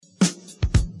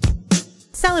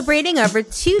Celebrating over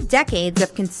 2 decades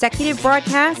of consecutive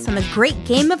broadcasts on the great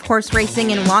game of horse racing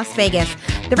in Las Vegas,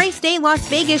 the Race Day Las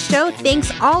Vegas show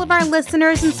thanks all of our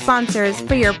listeners and sponsors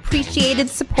for your appreciated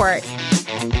support.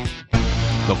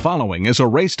 The following is a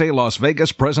Race Day Las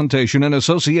Vegas presentation in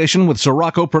association with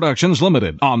Sirocco Productions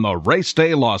Limited on the Race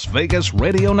Day Las Vegas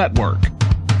Radio Network.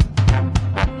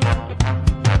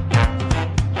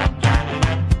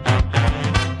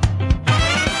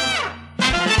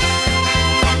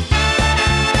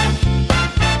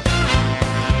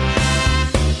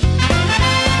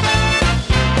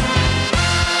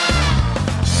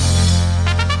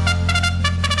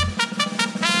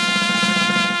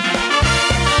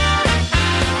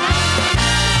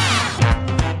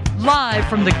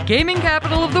 From the gaming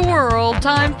capital of the world,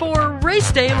 time for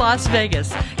Race Day Las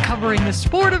Vegas, covering the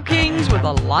sport of kings with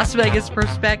a Las Vegas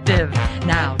perspective.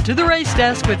 Now to the race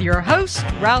desk with your host,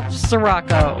 Ralph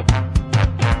Sirocco.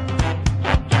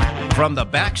 From the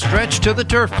backstretch to the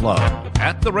turf club,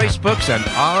 at the race books and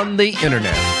on the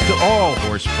internet, to all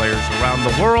horse players around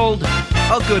the world,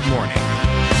 a good morning.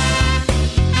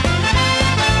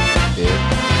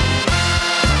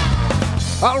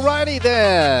 Alrighty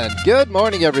then. Good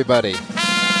morning, everybody.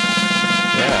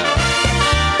 Yeah.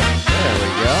 There we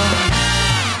go.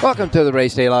 Welcome to the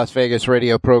Race Day Las Vegas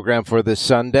radio program for this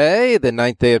Sunday, the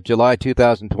 9th day of July,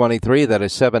 2023. That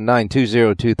is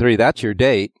 792023. That's your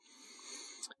date.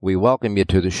 We welcome you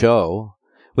to the show.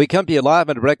 We come to you live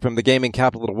and direct from the gaming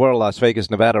capital of the world, Las Vegas,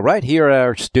 Nevada, right here at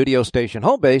our studio station,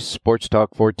 home base, Sports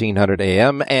Talk 1400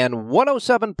 AM and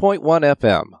 107.1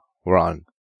 FM. We're on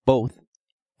both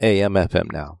AM,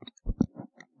 FM now.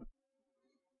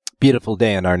 Beautiful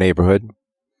day in our neighborhood.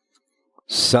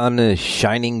 Sun is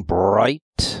shining bright.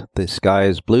 The sky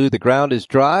is blue. The ground is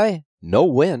dry. No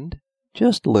wind.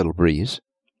 Just a little breeze.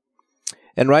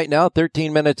 And right now,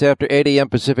 13 minutes after 8 a.m.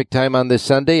 Pacific time on this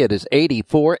Sunday, it is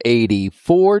 84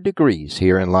 degrees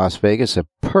here in Las Vegas. A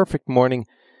perfect morning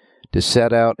to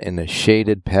set out in a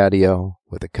shaded patio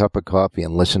with a cup of coffee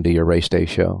and listen to your Race Day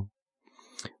show.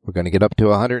 We're going to get up to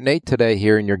 108 today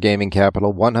here in your gaming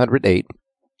capital, 108.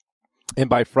 And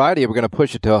by Friday, we're going to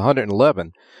push it to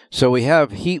 111. So we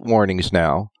have heat warnings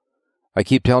now. I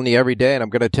keep telling you every day, and I'm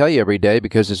going to tell you every day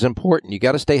because it's important. You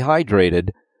got to stay hydrated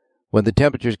when the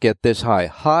temperatures get this high.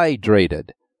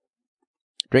 Hydrated.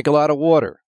 Drink a lot of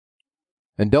water.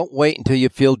 And don't wait until you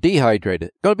feel dehydrated.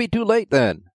 It's going to be too late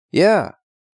then. Yeah,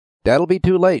 that'll be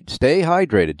too late. Stay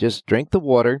hydrated. Just drink the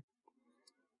water.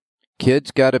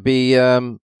 Kids got to be,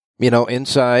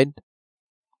 inside.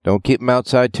 Don't keep them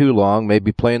outside too long.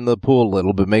 Maybe play in the pool a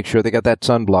little, but make sure they got that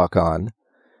sunblock on.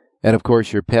 And, of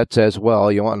course, your pets as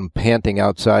well. You want them panting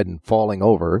outside and falling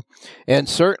over. And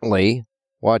certainly,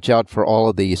 watch out for all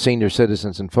of the senior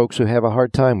citizens and folks who have a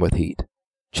hard time with heat.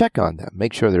 Check on them.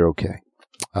 Make sure they're okay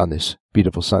on this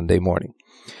beautiful Sunday morning.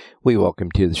 We welcome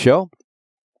you to the show.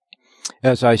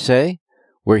 As I say,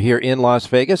 we're here in Las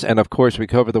Vegas, and of course we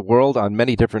cover the world on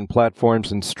many different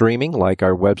platforms and streaming, like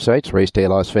our websites,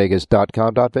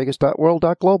 racedaylasvegas.com,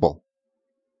 vegas.world.global.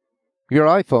 Your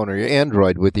iPhone or your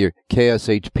Android with your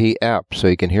KSHP app, so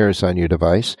you can hear us on your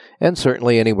device, and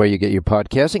certainly anywhere you get your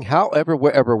podcasting. However,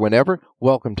 wherever, whenever,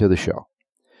 welcome to the show.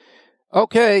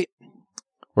 Okay,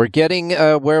 we're getting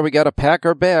where we got to pack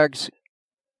our bags.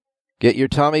 Get your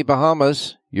Tommy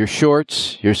Bahamas, your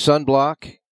shorts, your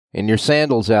sunblock, and your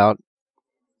sandals out.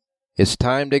 It's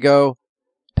time to go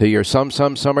to your some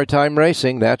summertime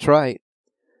racing. That's right.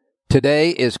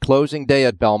 Today is closing day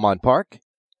at Belmont Park.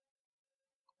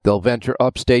 They'll venture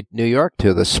upstate New York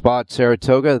to the Spot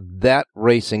Saratoga. That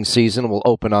racing season will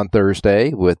open on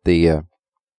Thursday with the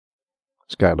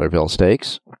Schuylerville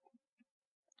Stakes.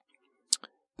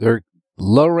 They're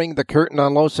lowering the curtain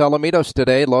on Los Alamitos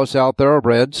today, Los Al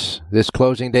Thoroughbreds, this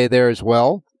closing day there as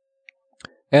well.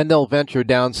 And they'll venture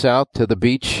down south to the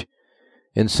beach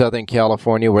in Southern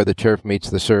California, where the turf meets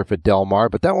the surf at Del Mar,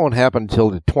 but that won't happen until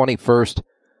the 21st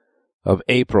of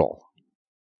April.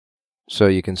 So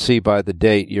you can see by the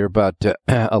date, you're about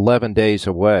 11 days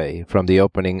away from the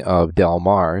opening of Del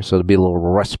Mar, so there'll be a little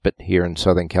respite here in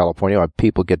Southern California while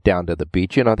people get down to the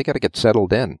beach. You know, they got to get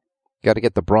settled in. Got to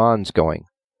get the bronze going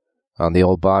on the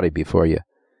old body before you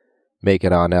make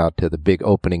it on out to the big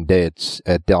opening day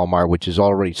at Del Mar, which is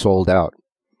already sold out.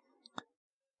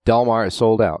 Del Mar is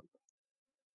sold out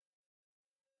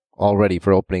already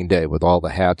for opening day with all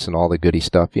the hats and all the goody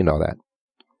stuff. You know that.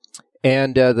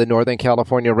 And the Northern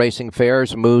California Racing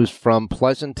Fairs moves from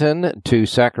Pleasanton to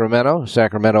Sacramento.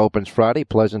 Sacramento opens Friday.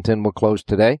 Pleasanton will close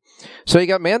today. So you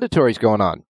got mandatories going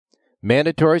on.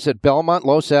 Mandatories at Belmont,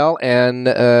 Los Al, and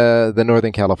the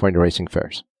Northern California Racing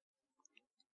Fairs.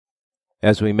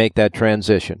 As we make that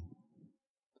transition.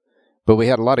 But we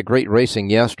had a lot of great racing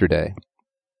yesterday.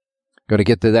 Going to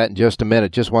get to that in just a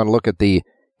minute. Just want to look at the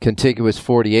contiguous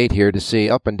 48 here to see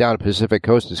up and down the Pacific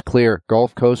Coast is clear.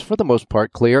 Gulf Coast, for the most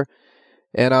part, clear.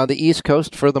 And on the East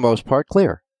Coast, for the most part,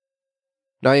 clear.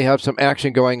 Now you have some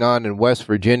action going on in West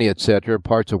Virginia, etc.,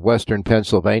 parts of western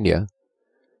Pennsylvania.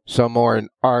 Some more in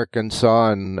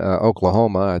Arkansas and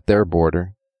Oklahoma at their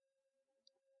border.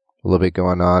 A little bit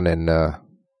going on in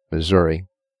Missouri.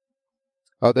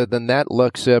 Other than that,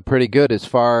 looks pretty good as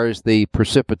far as the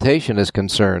precipitation is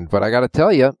concerned. But I got to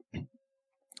tell you,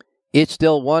 it's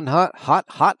still one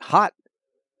hot.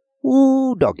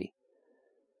 Ooh, doggy.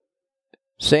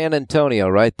 San Antonio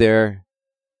right there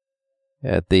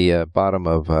at the bottom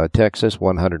of Texas,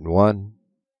 101.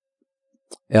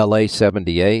 LA,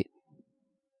 78.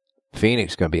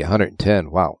 Phoenix going to be 110.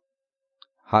 Wow.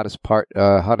 Hottest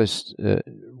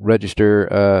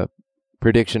register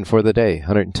prediction for the day,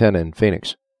 110 in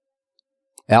Phoenix.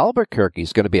 Albuquerque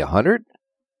is going to be 100.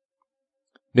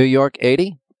 New York,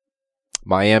 80.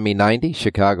 Miami, 90.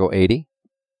 Chicago, 80.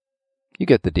 You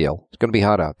get the deal. It's going to be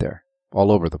hot out there,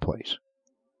 all over the place.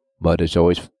 But it's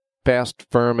always fast,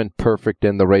 firm, and perfect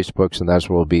in the race books, and that's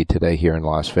where we'll be today here in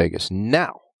Las Vegas.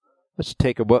 Now, let's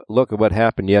take a look at what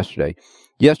happened yesterday.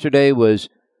 Yesterday was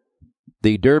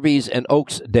the Derbies and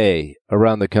Oaks Day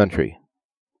around the country.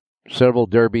 Several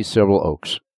Derbies, several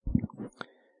Oaks.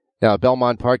 Now,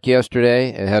 Belmont Park yesterday,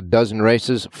 it had a dozen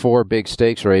races, 4 big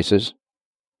stakes races.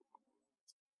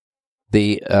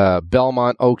 The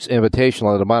Belmont Oaks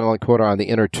Invitational at a mile and a quarter on the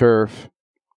inner turf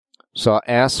saw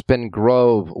Aspen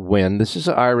Grove win. This is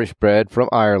an Irish bred from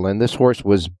Ireland. This horse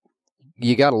was,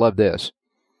 you got to love this.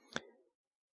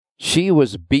 She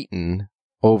was beaten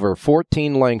over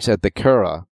 14 lengths at the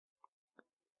Curragh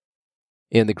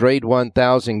in the Grade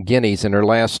 1000 Guineas in her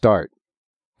last start.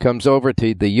 Comes over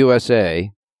to the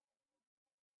USA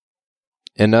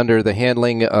and under the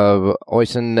handling of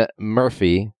Oisin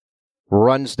Murphy,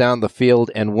 runs down the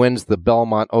field and wins the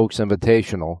Belmont Oaks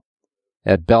Invitational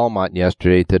at Belmont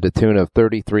yesterday to the tune of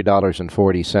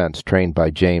 $33.40, trained by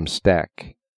James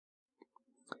Stack.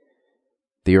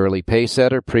 The early pace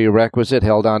setter, prerequisite,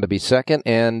 held on to be second,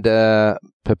 and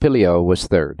Papilio was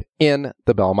third in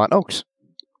the Belmont Oaks.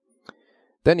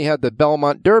 Then you had the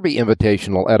Belmont Derby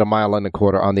Invitational at a mile and a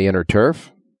quarter on the inner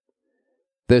turf.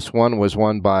 This one was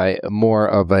won by more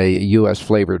of a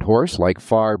U.S.-flavored horse like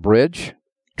Far Bridge,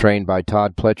 trained by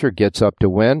Todd Pletcher, gets up to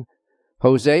win.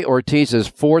 Jose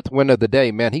Ortiz's 4th win of the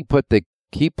day. Man, he put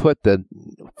the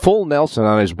full Nelson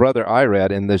on his brother Irad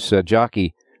in this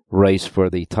jockey race for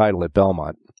the title at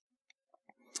Belmont.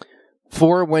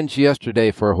 4 wins yesterday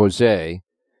for Jose.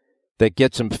 That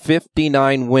gets him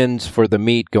 59 wins for the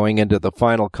meet going into the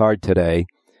final card today.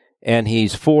 And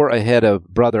he's 4 ahead of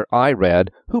brother Irad,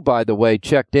 who, by the way,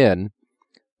 checked in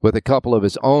with a couple of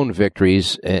his own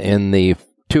victories in the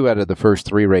 2 out of the first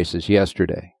 3 races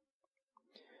yesterday.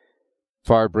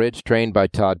 Far Bridge, trained by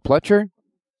Todd Pletcher.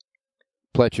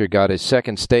 Pletcher got his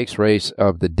 2nd stakes race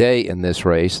of the day in this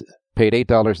race. Paid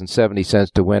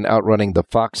 $8.70 to win, outrunning the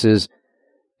Foxes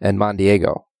and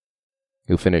Mondiego,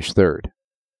 who finished 3rd.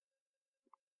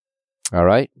 All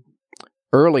right.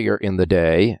 Earlier in the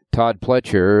day, Todd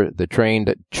Pletcher, the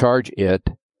trained Charge It,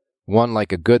 won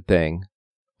like a good thing,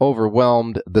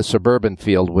 overwhelmed the Suburban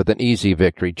field with an easy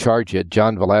victory. Charge It,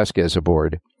 John Velasquez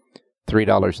aboard,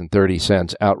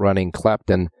 $3.30, outrunning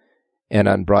Clapton and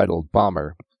Unbridled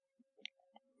Bomber.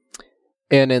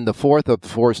 And in the 4th of the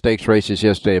 4 stakes races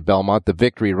yesterday at Belmont, the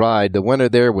Victory Ride, the winner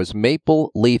there was Maple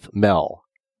Leaf Mel.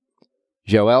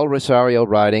 Joel Rosario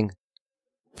riding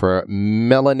for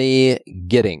Melanie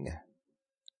Gidding.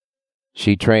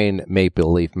 She trained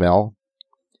Maple Leaf Mel.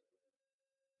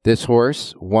 This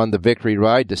horse won the Victory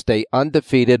Ride to stay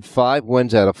undefeated, 5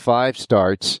 wins out of 5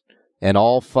 starts, and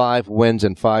all 5 wins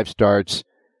and 5 starts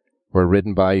were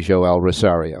ridden by Joel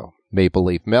Rosario. Maple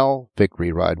Leaf Mel,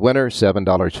 Victory Ride winner,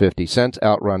 $7.50,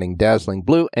 outrunning Dazzling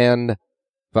Blue and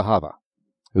Vahava,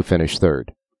 who finished 3rd.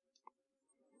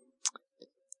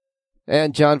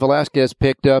 And John Velasquez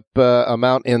picked up a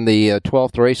mount in the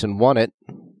 12th race and won it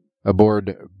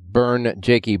aboard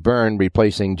Jakey Byrne,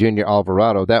 replacing Junior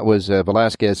Alvarado. That was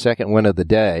Velasquez's 2nd win of the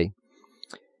day.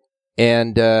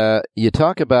 And you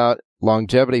talk about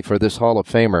longevity for this Hall of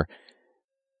Famer.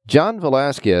 John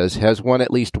Velasquez has won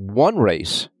at least 1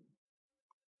 race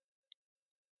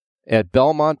at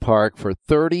Belmont Park for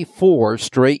 34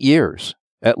 straight years.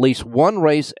 At least 1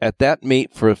 race at that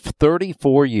meet for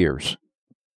 34 years.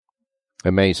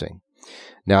 Amazing.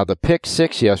 Now, the pick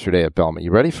 6 yesterday at Belmont.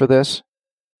 You ready for this?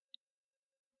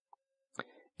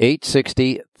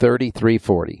 860,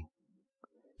 $33.40.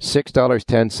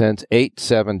 $6.10,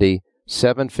 $8.70,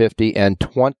 750, and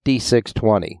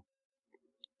 2620.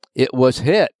 It was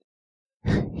hit.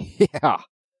 Yeah,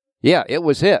 it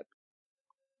was hit.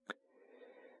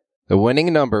 The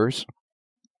winning numbers: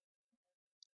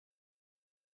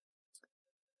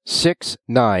 6,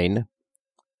 9,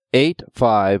 8,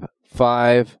 5,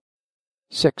 5,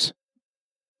 6.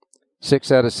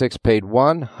 6 out of 6 paid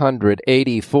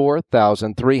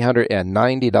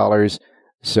 $184,390,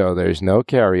 so there's no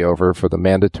carryover for the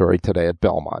mandatory today at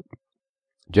Belmont.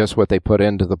 Just what they put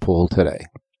into the pool today.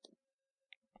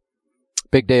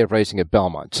 Big day of racing at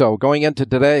Belmont. So going into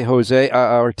today, Jose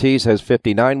Ortiz has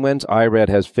 59 wins, Irad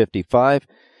has 55,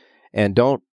 and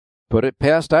don't put it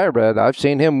past Irad. I've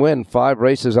seen him win 5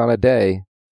 races on a day.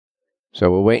 So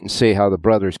we'll wait and see how the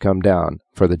brothers come down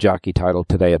for the jockey title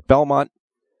today at Belmont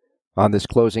on this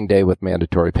closing day with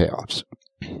mandatory payoffs.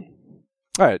 All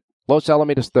right, Los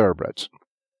Alamitos Thoroughbreds.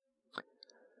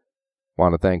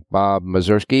 Want to thank Bob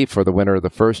Mazursky for the winner of the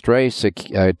first race,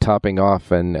 topping off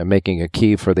and making a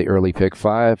key for the early pick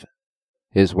 5.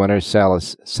 His winner,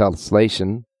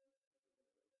 Salslation,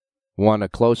 won a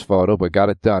close photo, but got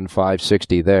it done,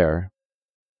 560 there.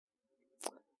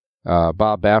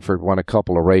 Bob Baffert won a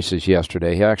couple of races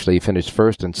yesterday. He actually finished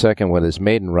first and second with his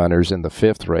maiden runners in the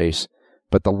 5th race.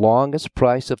 But the longest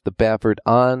price of the Baffert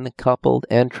uncoupled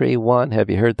entry won, have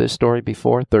you heard this story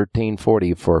before?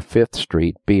 $13.40 for 5th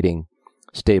Street, beating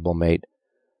stablemate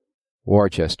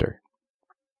Worcester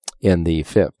in the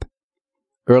 5th.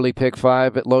 Early pick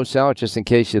 5 at Los Al, just in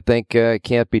case you think it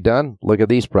can't be done. Look at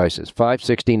these prices: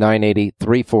 $560, $980,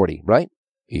 $340, right?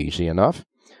 Easy enough.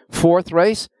 4th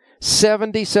race,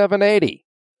 $77.80.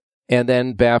 And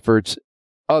then Baffert's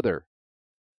other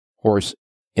horse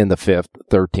in the 5th,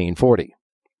 $13.40.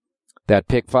 That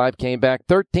pick 5 came back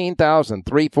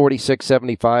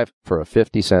 $13,346.75 for a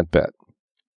 50-cent bet.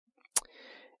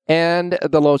 And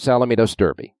the Los Alamitos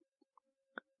Derby.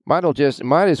 Might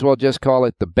as well just call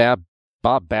it the Bob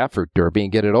Baffert Derby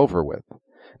and get it over with.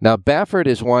 Now, Baffert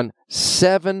has won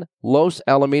 7 Los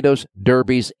Alamitos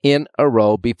Derbies in a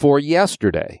row before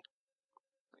yesterday.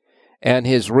 And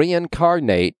his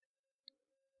reincarnate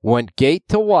went gate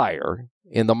to wire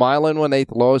in the mile and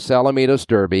 1/8 Los Alamitos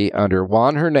Derby under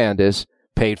Juan Hernandez,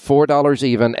 paid $4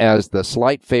 even as the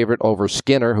slight favorite over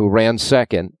Skinner, who ran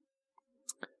second.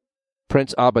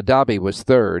 Prince Abu Dhabi was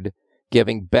third,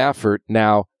 giving Baffert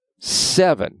now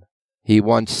 7. He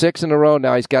won 6 in a row.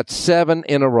 Now he's got 7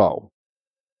 in a row.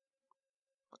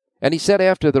 And he said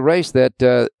after the race that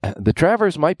the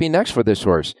Travers might be next for this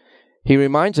horse. He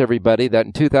reminds everybody that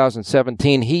in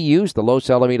 2017 he used the Los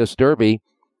Alamitos Derby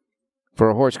for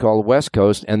a horse called West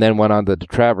Coast, and then went on to the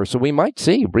Travers. So we might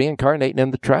see reincarnating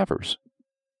in the Travers.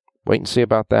 Wait and see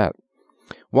about that.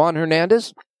 Juan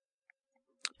Hernandez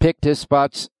picked his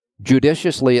spots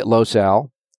judiciously at Los Al.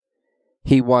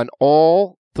 He won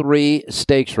all 3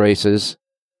 stakes races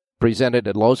presented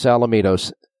at Los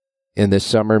Alamitos in this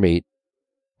summer meet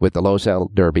with the Los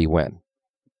Al Derby win.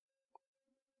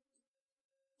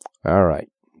 All right.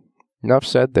 Enough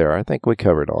said there. I think we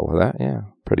covered all of that. Yeah,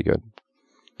 pretty good.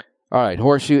 All right,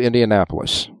 Horseshoe,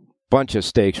 Indianapolis. Bunch of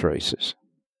stakes races.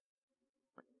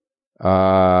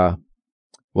 We'll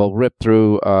rip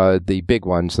through the big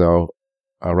ones, though,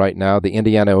 right now. The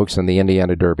Indiana Oaks and the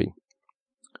Indiana Derby.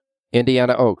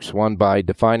 Indiana Oaks, won by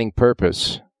Defining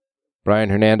Purpose. Brian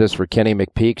Hernandez for Kenny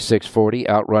McPeak, 640,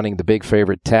 outrunning the big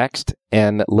favorite Taxed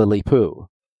and Lily Pooh.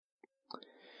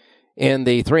 In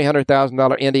the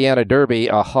 $300,000 Indiana Derby,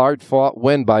 a hard-fought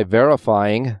win by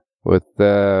Verifying, with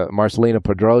Marcelina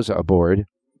Pedroza aboard.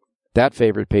 That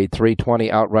favorite paid $320,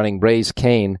 outrunning Ray's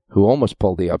Kane, who almost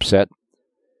pulled the upset,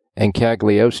 and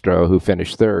Cagliostro, who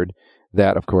finished third.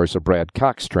 That, of course, a Brad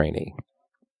Cox trainee.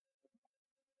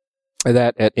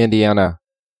 That at Indiana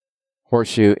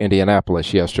Horseshoe,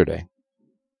 Indianapolis yesterday.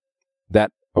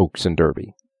 That Oaks and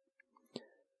Derby.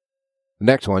 The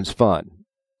next one's fun.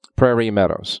 Prairie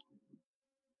Meadows.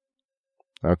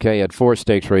 Okay, at 4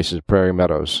 stakes races at Prairie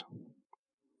Meadows.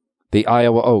 The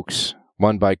Iowa Oaks,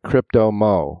 won by Crypto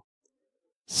Mo.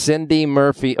 Cindy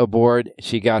Murphy aboard.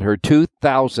 She got her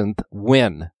 2,000th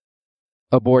win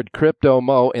aboard Crypto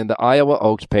Mo in the Iowa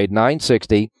Oaks, paid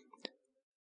 $960.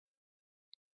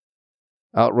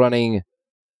 Outrunning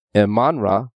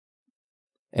Imanra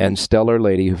and Stellar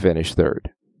Lady, who finished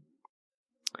third.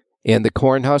 In the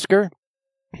Cornhusker,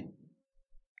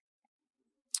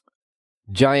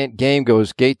 Giant Game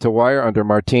goes gate to wire under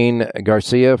Martin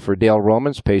Garcia for Dale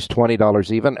Romans, pays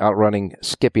 $20 even, outrunning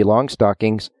Skippy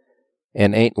Longstockings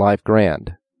and Ain't Life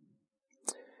Grand.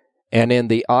 And in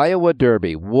the Iowa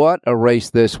Derby, what a race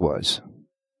this was.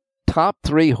 Top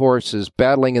 3 horses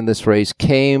battling in this race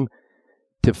came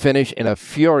to finish in a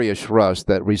furious rush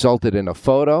that resulted in a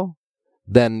photo,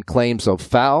 then claims of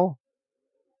foul,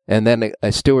 and then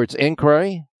a steward's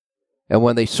inquiry. And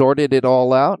when they sorted it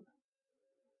all out,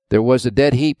 there was a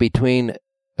dead heat between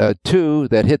two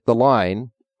that hit the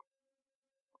line,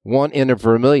 one in a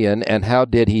Vermilion, and how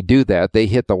did he do that? They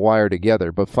hit the wire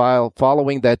together. But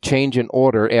following that change in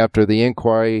order after the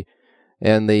inquiry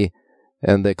and the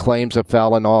claims of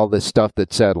foul and all this stuff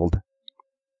that settled,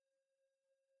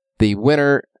 the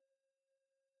winner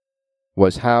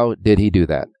was how did he do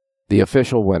that? The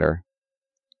official winner.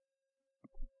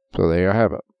 So there you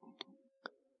have it.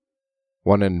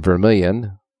 One in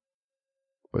Vermilion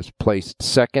was placed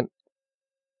second.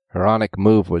 Heronic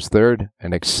Move was third.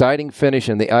 An exciting finish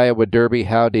in the Iowa Derby.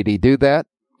 How did he do that?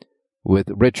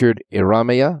 With Richard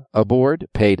Iramia aboard.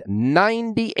 Paid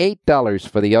 $98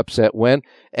 for the upset win.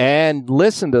 And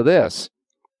listen to this.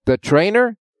 The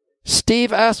trainer,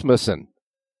 Steve Asmussen.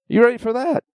 You ready for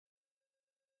that?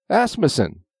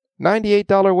 Asmussen,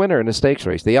 $98 winner in the stakes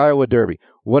race, the Iowa Derby.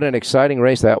 What an exciting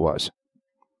race that was.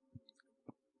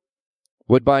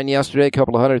 Woodbine yesterday, a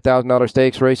couple of $100,000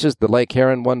 stakes races. The Lake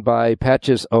Heron won by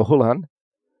Patches O'Houlihan.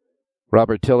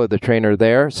 Robert Tiller, the trainer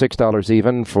there, $6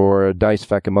 even for Dice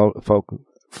Fukimoto.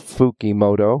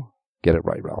 Get it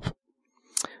right, Ralph.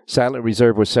 Silent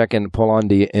Reserve was second.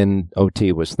 Polondi in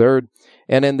OT was third.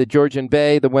 And in the Georgian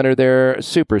Bay, the winner there,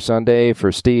 Super Sunday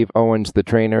for Steve Owens, the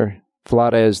trainer.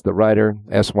 Flores, the rider,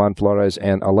 S. Juan Flores,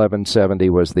 and 1170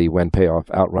 was the win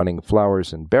payoff, outrunning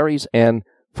Flowers and Berries and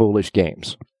Foolish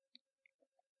Games.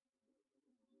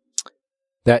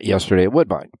 That yesterday at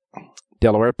Woodbine.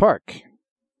 Delaware Park.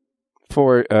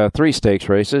 For 3 stakes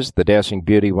races, the Dashing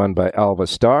Beauty won by Alva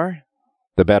Star.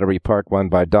 The Battery Park won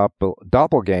by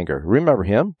Doppelganger. Remember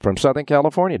him from Southern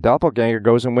California. Doppelganger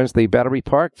goes and wins the Battery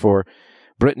Park for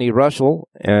Brittany Russell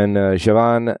and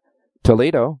Siobhan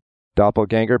Toledo.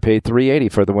 Doppelganger paid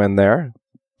 $380 for the win there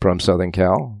from Southern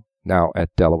Cal, now at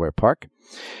Delaware Park.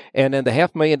 And in the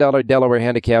 $500,000 Delaware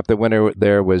Handicap, the winner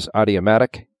there was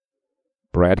Audiomatic.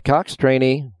 Brad Cox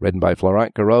trainee, ridden by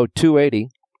Florent Garreau,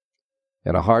 $280.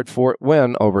 And a hard-fought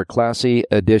win over Classy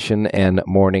Edition and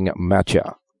Morning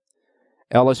Matcha.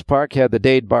 Ellis Park had the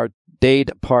Dade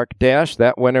Park Dash.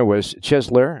 That winner was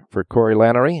Chisler for Corey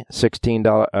Lannery,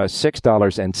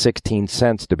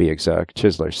 $6.16 to be exact.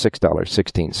 Chisler,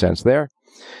 $6.16 there.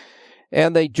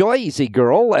 And the Joyzy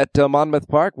Girl at Monmouth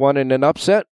Park won in an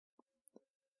upset.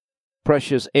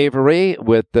 Precious Avery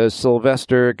with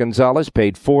Sylvester Gonzalez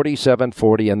paid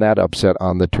 $47.40 in that upset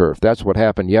on the turf. That's what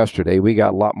happened yesterday. We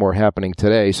got a lot more happening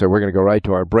today, so we're going to go right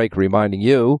to our break, reminding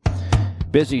you,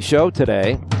 busy show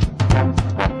today.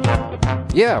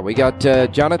 Yeah, we got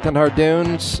Jonathan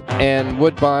Hardoon's and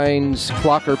Woodbine's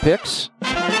Clocker picks.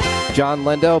 John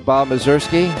Lindo, Bob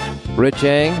Mazursky, Rich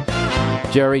Eng,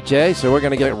 Jerry J. So we're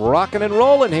going to get rocking and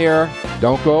rolling here.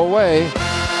 Don't go away.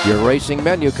 Your racing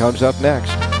menu comes up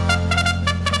next.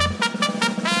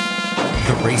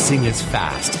 The racing is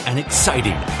fast and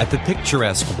exciting at the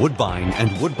picturesque Woodbine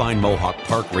and Woodbine Mohawk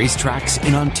Park racetracks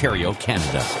in Ontario,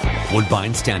 Canada.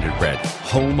 Woodbine Standardbred,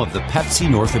 home of the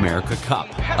Pepsi North America Cup,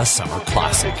 a summer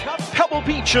classic. Pebble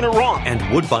Beach in Iran. And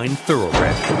Woodbine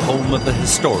Thoroughbred, home of the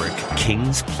historic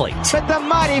King's Plate. But the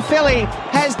mighty filly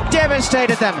has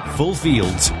devastated them. Full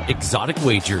fields, exotic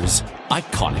wagers,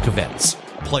 iconic events.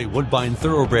 Play Woodbine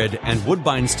Thoroughbred and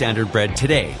Woodbine Standardbred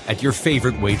today at your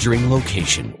favorite wagering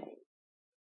location.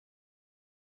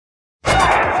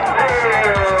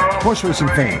 Horse racing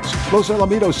fans, Los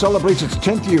Alamitos celebrates its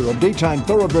 10th year of daytime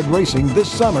thoroughbred racing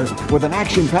this summer with an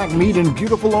action-packed meet in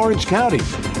beautiful Orange County.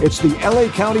 It's the LA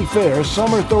County Fair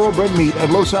Summer Thoroughbred Meet at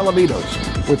Los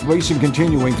Alamitos, with racing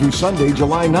continuing through Sunday,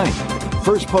 July 9th.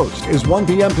 First post is 1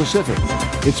 p.m. Pacific.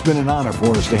 It's been an honor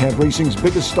for us to have racing's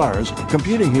biggest stars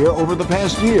competing here over the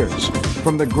past years.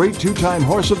 From the great 2-time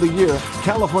Horse of the Year,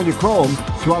 California Chrome,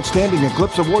 to outstanding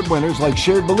Eclipse Award winners like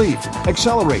Shared Belief,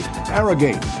 Accelerate,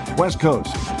 Arrogate, West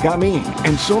Coast, Gamine,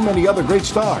 and so many other great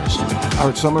stars.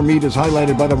 Our summer meet is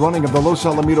highlighted by the running of the Los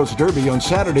Alamitos Derby on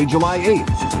Saturday, July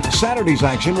 8th. Saturday's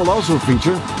action will also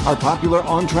feature our popular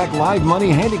on-track live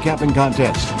money handicapping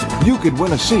contest. You could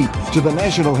win a seat to the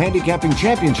National Handicapping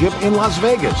Championship in Las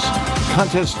Vegas.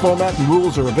 Contest format and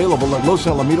rules are available at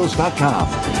losalamitos.com.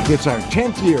 It's our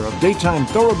 10th year of daytime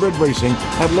thoroughbred racing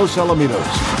at Los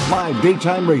Alamitos. Live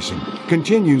daytime racing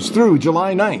continues through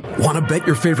July 9th. Want to bet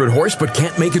your favorite horse but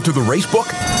can't make it to the racebook?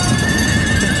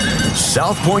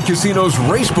 South Point Casino's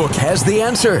Racebook has the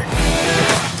answer.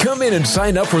 Come in and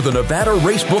sign up for the Nevada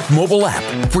Racebook mobile app.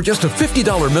 For just a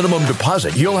 $50 minimum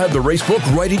deposit, you'll have the Racebook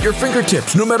right at your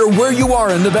fingertips, no matter where you are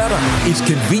in Nevada. It's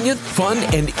convenient, fun,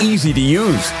 and easy to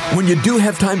use. When you do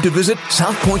have time to visit,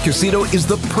 South Point Casino is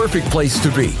the perfect place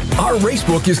to be. Our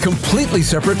Racebook is completely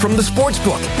separate from the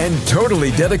Sportsbook and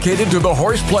totally dedicated to the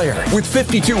horse player. With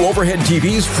 52 overhead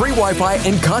TVs, free Wi-Fi,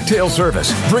 and cocktail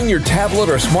service. Bring your tablet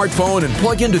or smartphone and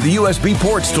plug into the USB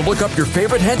ports to look up your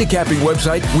favorite handicapping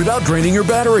website without draining your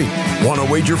battery. Want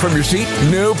to wager from your seat?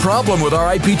 No problem with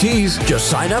our IPTs. Just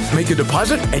sign up, make a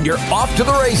deposit, and you're off to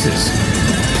the races.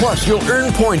 Plus, you'll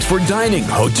earn points for dining,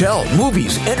 hotel,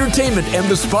 movies, entertainment, and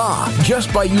the spa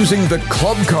just by using the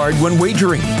club card when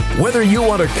wagering. Whether you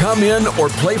want to come in or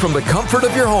play from the comfort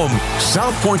of your home,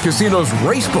 South Point Casino's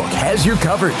Racebook has you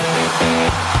covered.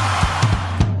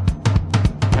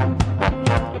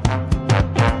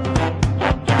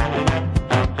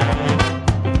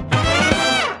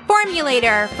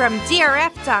 Formulator from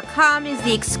DRF.com is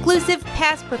the exclusive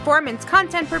past performance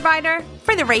content provider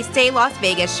for the Race Day Las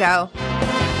Vegas show.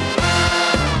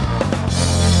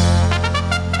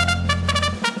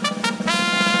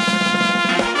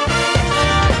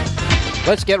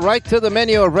 Let's get right to the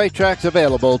menu of racetracks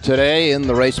available today in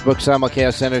the Racebook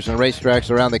simulcast centers and racetracks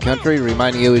around the country.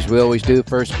 Reminding you, as we always do,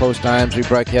 first post times we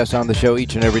broadcast on the show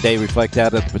each and every day reflect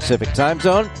out of the Pacific time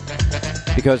zone,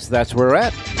 because that's where we're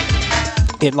at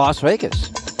in Las Vegas,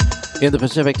 in the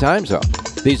Pacific time zone.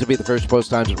 These will be the first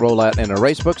post times that roll out in our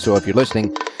Racebook, so if you're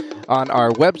listening on our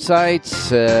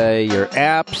websites, your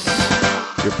apps,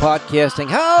 your podcasting,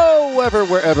 however,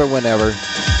 wherever, whenever,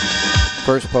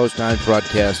 first post times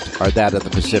broadcast are that of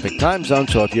the Pacific time zone,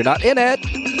 so if you're not in it,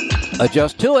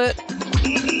 adjust to it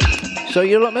so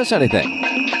you don't miss anything.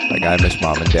 Like I miss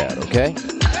Mom and Dad, okay?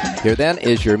 Here then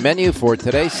is your menu for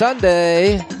today,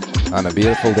 Sunday, on a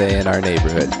beautiful day in our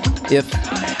neighborhood. If,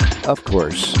 of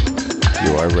course,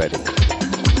 you are ready.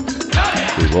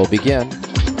 We will begin.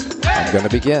 I'm going to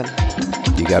begin.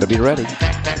 You got to be ready.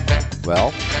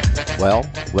 Well,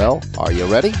 are you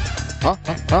ready? Huh?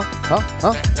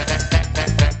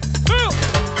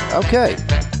 Okay.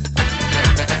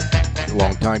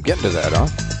 Long time getting to that, huh?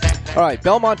 All right,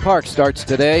 Belmont Park starts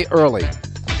today early.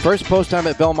 First post time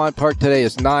at Belmont Park today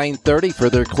is 9:30 for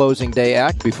their closing day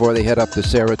act before they head up to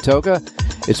Saratoga.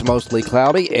 It's mostly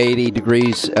cloudy, 80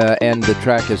 degrees, and the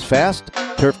track is fast.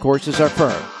 Turf courses are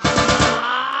firm.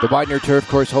 The Widener Turf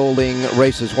Course holding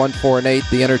races 1, 4, and 8.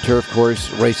 The Inner Turf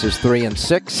Course races 3 and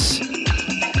 6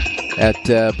 at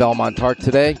Belmont Park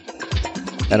today.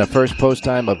 And a first post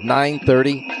time of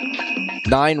 9:30.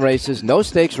 9 races, no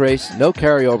stakes race, no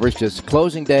carryovers, just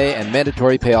closing day and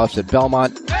mandatory payoffs at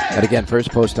Belmont. And again,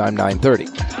 first post time 9:30.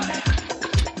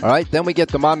 All right, then we get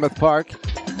to Monmouth Park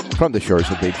from the shores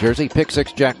of New Jersey. Pick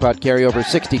 6 jackpot carryover,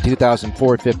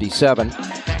 $62,457.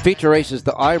 Feature races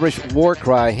the Irish War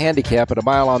Cry handicap at a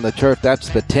mile on the turf. That's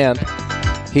the 10th.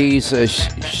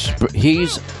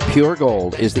 He's Pure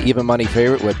Gold is the even money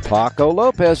favorite with Paco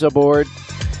Lopez aboard.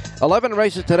 11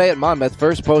 races today at Monmouth.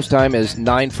 First post time is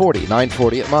 9:40.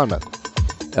 9:40 at Monmouth.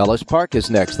 Ellis Park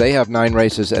is next. They have 9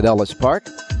 races at Ellis Park.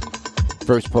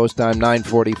 First post time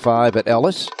 9:45 at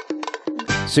Ellis.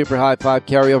 Super High 5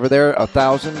 carryover there,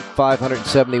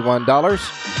 $1,571.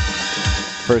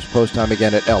 First post time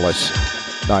again at Ellis,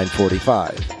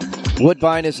 9:45.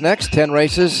 Woodbine is next. 10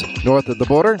 races north of the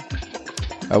border.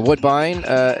 Woodbine,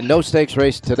 no stakes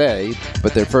race today,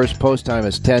 but their first post time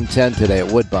is 10:10 today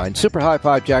at Woodbine. Super High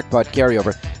 5 jackpot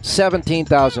carryover,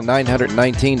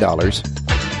 $17,919.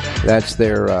 That's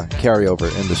their carryover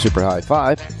in the Super High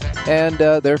 5. And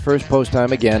their first post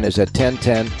time again is at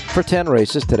 10:10 for 10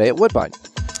 races today at Woodbine.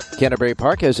 Canterbury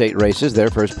Park has 8 races.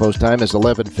 Their first post time is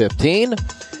 11:15.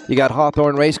 You got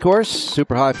Hawthorne Racecourse,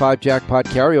 Super High 5 jackpot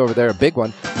carryover there, a big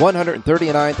one,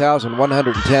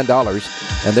 $139,110.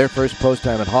 And their first post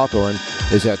time at Hawthorne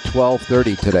is at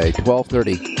 12:30 today.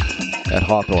 12:30 at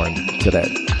Hawthorne today.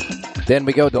 Then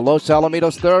we go to Los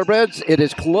Alamitos Thoroughbreds. It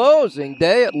is closing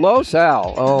day at Los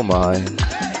Al. Oh, my.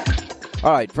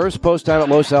 All right, first post time at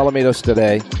Los Alamitos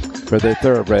today for the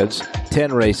Thoroughbreds.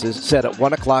 10 races set at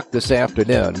 1 o'clock this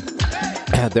afternoon.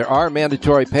 There are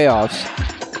mandatory payoffs.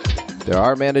 There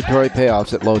are mandatory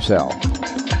payoffs at Los Al.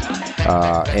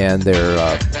 And they're,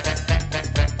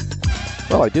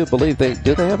 well, I do believe do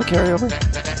they have a carryover?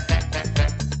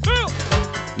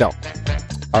 No.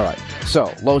 All right.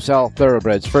 So, Los Al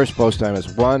Thoroughbreds, first post time is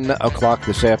 1 o'clock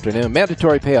this afternoon.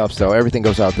 Mandatory payoffs, though. Everything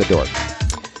goes out the door.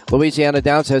 Louisiana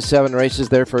Downs has 7 races.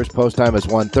 Their first post time is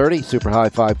 1:30. Super High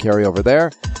 5 carryover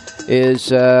there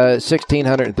is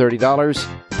 $1,630.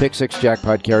 Pick 6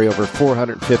 jackpot carryover,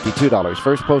 $452.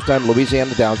 First post time,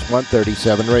 Louisiana Downs, 1:30,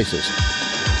 7 races.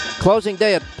 Closing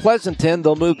day at Pleasanton.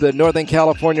 They'll move the Northern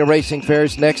California Racing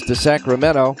Fairs next to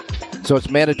Sacramento. So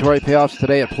it's mandatory payoffs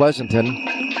today at Pleasanton.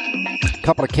 A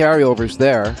couple of carryovers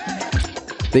there.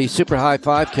 The Super High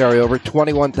 5 carryover,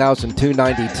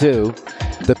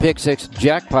 $21,292. The Pick 6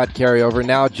 Jackpot carryover,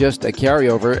 now just a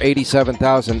carryover,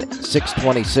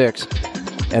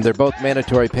 $87,626. And they're both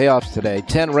mandatory payoffs today.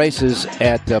 10 races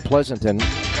at Pleasanton.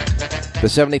 The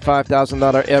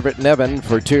 $75,000 Everett Nevin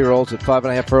for 2-year-olds at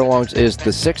 5.5 furlongs is the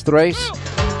 6th race.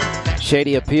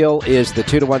 Shady Appeal is the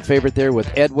 2-1 favorite there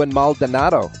with Edwin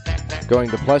Maldonado going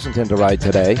to Pleasanton to ride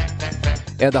today.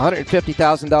 And the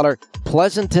 $150,000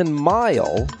 Pleasanton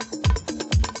Mile,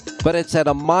 but it's at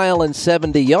 1 mile and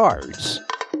 70 yards.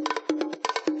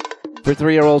 For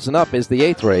 3-year-olds and up is the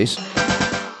 8th race.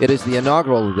 It is the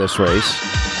inaugural of this race.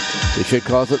 They should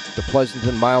call it the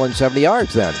Pleasanton Mile and 70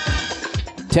 yards then.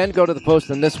 10 go to the post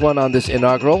in this one on this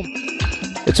inaugural.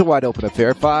 It's a wide open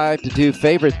affair. 5-2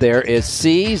 favorite there is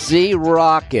CZ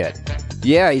Rocket.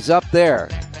 Yeah, he's up there.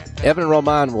 Evan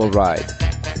Roman will ride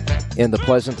in the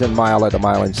Pleasanton Mile at 1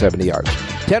 mile and 70 yards.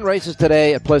 10 races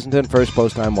today at Pleasanton. First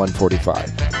post time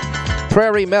 1:45.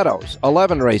 Prairie Meadows,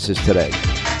 11 races today.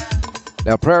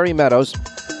 Now Prairie Meadows,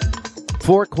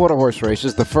 4 quarter horse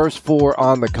races, the first 4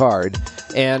 on the card,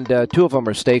 and 2 of them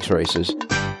are stakes races.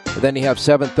 Then you have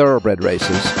 7 thoroughbred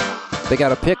races. They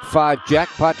got a Pick 5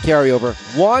 Jackpot carryover,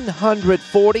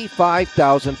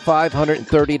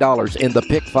 $145,530 in the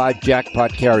Pick 5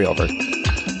 Jackpot carryover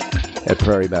at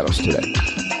Prairie Meadows today.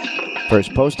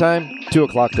 First post time, 2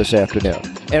 o'clock this afternoon.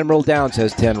 Emerald Downs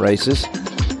has 10 races.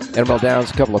 Emerald Downs,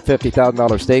 a couple of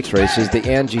 $50,000 stakes races. The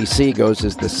Angie C goes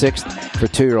as the 6th for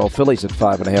 2-year-old fillies at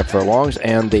 5.5 furlongs,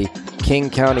 and the King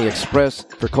County Express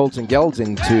for colts and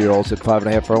gelding 2-year-olds at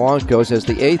 5.5 furlongs goes as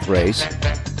the 8th race.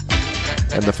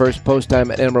 And the first post time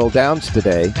at Emerald Downs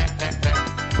today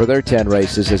for their 10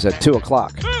 races is at 2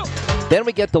 o'clock. Then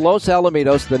we get to Los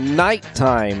Alamitos, the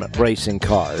nighttime racing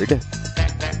card.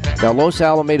 Now, Los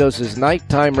Alamitos'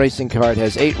 nighttime racing card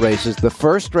has 8 races. The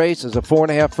first race is a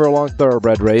 4.5 furlong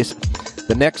thoroughbred race.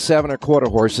 The next 7 are quarter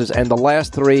horses, and the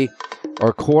last 3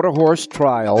 are quarter horse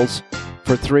trials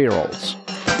for 3-year-olds.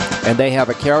 And they have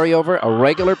a carryover, a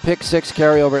regular Pick 6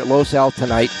 carryover at Los Al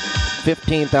tonight,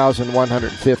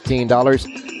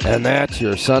 $15,115. And that's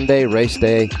your Sunday race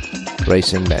day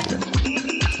racing menu.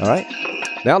 All right.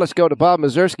 Now let's go to Bob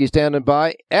Mazursky standing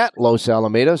by at Los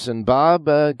Alamitos. And Bob,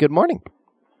 good morning.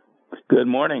 Good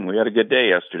morning. We had a good day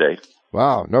yesterday.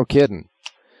 Wow, no kidding.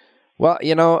 Well,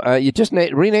 you know, you just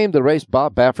renamed the race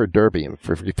Bob Baffert Derby.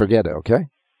 Forget it, okay?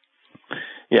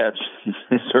 Yeah, it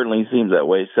certainly seems that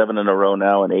way. 7 in a row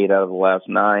now and 8 out of the last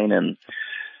 9. And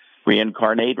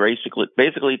reincarnate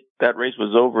basically that race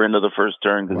was over into the first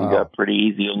turn because he got pretty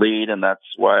easy lead, and that's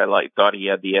why I thought he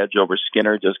had the edge over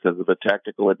Skinner just because of the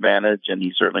tactical advantage, and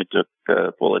he certainly took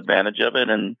full advantage of it.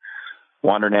 And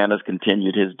Juan Hernandez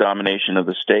continued his domination of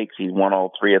the stakes. He's won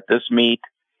all 3 at this meet.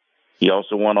 He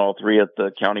also won all 3 at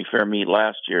the County Fair meet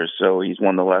last year, so he's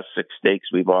won the last 6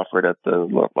 stakes we've offered at the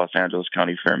Los Angeles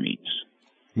County Fair meets.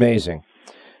 Amazing.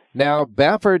 Now,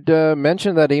 Baffert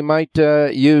mentioned that he might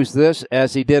use this,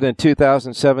 as he did in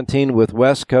 2017 with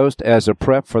West Coast, as a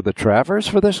prep for the Travers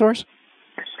for this horse?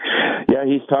 Yeah,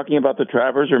 he's talking about the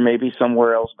Travers or maybe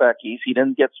somewhere else back east. He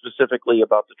didn't get specifically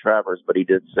about the Travers, but he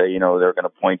did say, you know, they're going to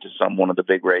point to one of the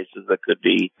big races that could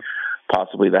be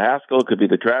possibly the Haskell, could be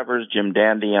the Travers, Jim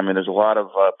Dandy. I mean, there's a lot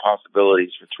of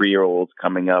possibilities for 3-year-olds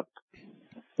coming up,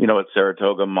 you know, at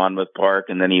Saratoga, Monmouth Park,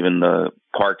 and then even the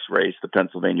Parks race, the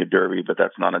Pennsylvania Derby, but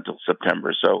that's not until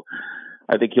September. So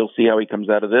I think he'll see how he comes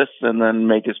out of this and then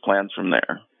make his plans from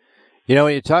there. You know,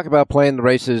 when you talk about playing the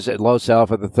races at Los Al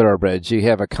for the thoroughbreds, you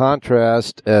have a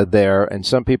contrast there, and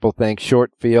some people think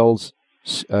short fields,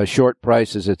 short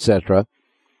prices, etc.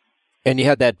 And you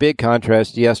had that big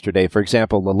contrast yesterday. For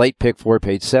example, the late pick 4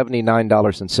 paid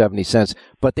 $79.70,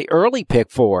 but the early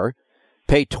pick 4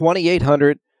 paid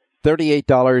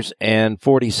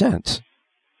 $2,838.40.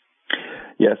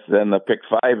 Yes, and the pick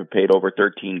 5 paid over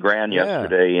 $13,000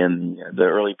 yesterday in the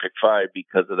early pick 5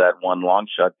 because of that one long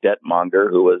shot debt monger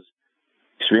who was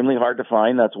extremely hard to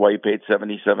find. That's why he paid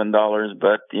 $77.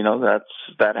 But you know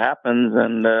that happens,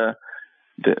 and that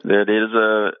is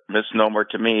a misnomer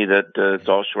to me that it's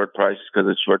all short prices because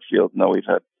it's short field. No, we've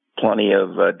had plenty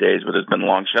of days where there's been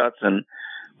long shots, and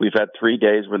we've had 3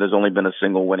 days where there's only been a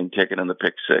single winning ticket in the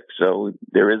pick 6. So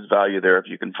there is value there if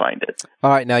you can find it.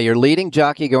 All right, now your leading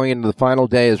jockey going into the final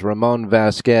day is Ramon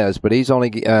Vasquez, but he's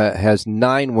only has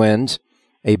 9 wins.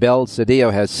 Abel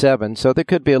Cedillo has 7, so there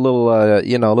could be a little, a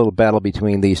little battle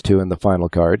between these two in the final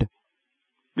card.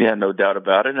 Yeah, no doubt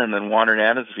about it. And then Juan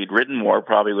Hernandez, if he'd ridden more,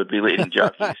 probably would be leading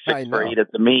jockey. 6 for 8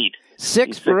 at the meet.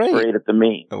 6 for 8 at the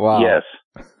meet. Wow. Yes.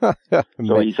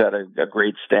 So he's had a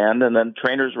great stand. And then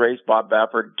trainers race, Bob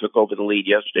Baffert took over the lead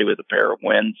yesterday with a pair of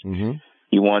wins. Mm-hmm.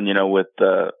 He won, with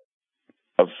a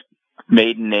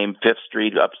maiden named Fifth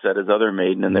Street, upset his other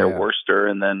maiden in their Worcester.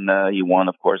 And then he won,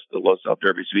 of course, the Los Al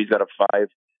Derby. So he's got a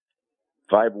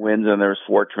five wins, and there's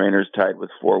 4 trainers tied with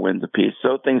 4 wins apiece.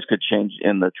 So things could change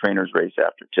in the trainers race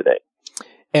after today.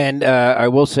 And I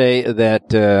will say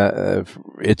that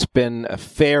it's been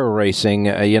fair racing.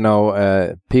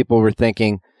 People were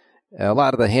thinking, a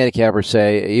lot of the handicappers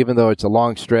say, even though it's a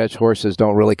long stretch, horses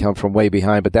don't really come from way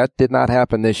behind. But that did not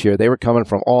happen this year. They were coming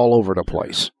from all over the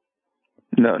place.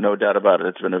 No doubt about it.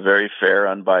 It's been a very fair,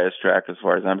 unbiased track as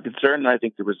far as I'm concerned. And I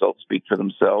think the results speak for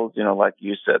themselves. Like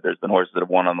you said, there's been horses that have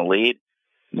won on the lead.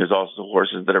 There's also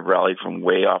horses that have rallied from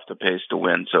way off the pace to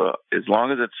win. So as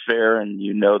long as it's fair and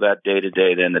that day to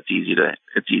day, then it's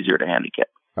easier to handicap.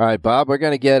 All right, Bob, we're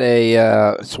going to get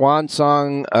a Swan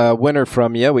Song winner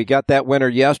from you. We got that winner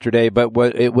yesterday, but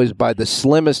it was by the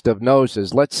slimmest of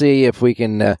noses. Let's see if we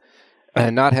can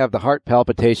not have the heart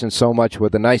palpitations so much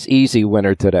with a nice, easy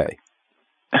winner today.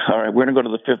 All right, we're going to go to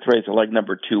the 5th race. I like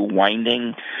number 2,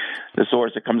 Winding. This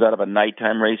horse that comes out of a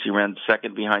nighttime race. He ran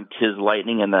second behind Tiz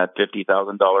Lightning in that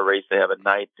 $50,000 race they have at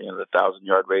night. The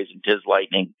 1,000-yard race, and Tiz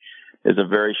Lightning is a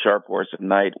very sharp horse at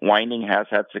night. Winding has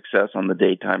had success on the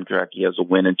daytime track. He has a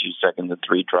win in 2 seconds and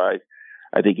 3 tries.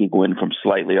 I think he can win from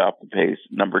slightly off the pace.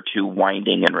 Number 2,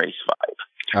 Winding in race 5.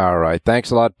 All right.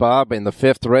 Thanks a lot, Bob. In the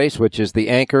 5th race, which is the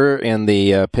anchor in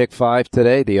the Pick 5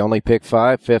 today, the only Pick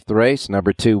 5, 5th race,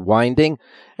 number 2, Winding.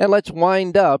 And let's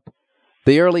wind up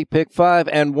the early Pick 5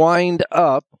 and wind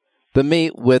up the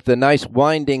meet with the nice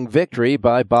winding victory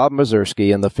by Bob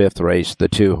Mazurski in the 5th race, the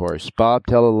 2-horse. Bob,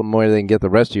 tell them where they can get the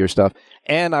rest of your stuff.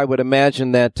 And I would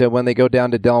imagine that when they go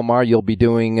down to Del Mar, you'll be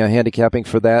doing handicapping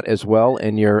for that as well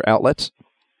in your outlets?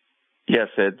 Yes,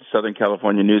 at Southern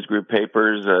California News Group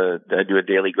papers. I do a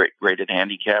daily graded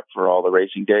handicap for all the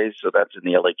racing days. So that's in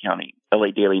the LA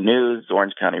Daily News,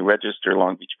 Orange County Register,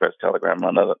 Long Beach Press Telegram,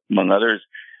 among others.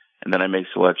 And then I make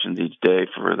selections each day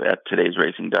at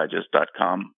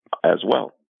today'sracingdigest.com as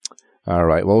well. All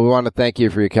right. Well, we want to thank you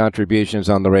for your contributions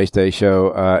on the Race Day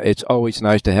Show. It's always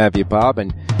nice to have you, Bob.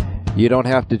 And you don't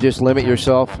have to just limit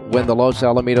yourself when the Los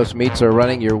Alamitos meets are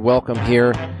running. You're welcome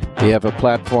here. You have a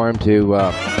platform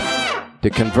to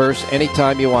converse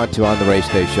anytime you want to on the Race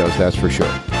Day shows, that's for sure.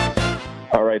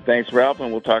 All right, thanks, Ralph,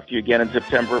 and we'll talk to you again in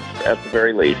September at the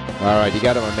very least. All right, you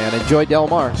got it, my man. Enjoy Del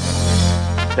Mar.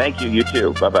 Thank you, you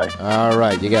too. Bye-bye. All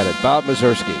right, you got it. Bob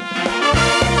Mazurski.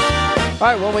 All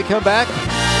right, when we come back,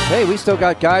 hey, we still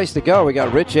got guys to go. We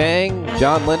got Rich Eng,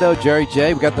 John Lindo, Jerry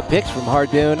J. We got the picks from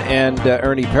Hardoon and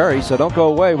Ernie Perry, so don't go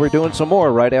away. We're doing some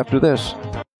more right after this.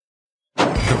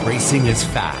 The racing is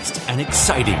fast and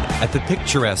exciting at the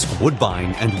picturesque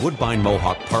Woodbine and Woodbine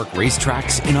Mohawk Park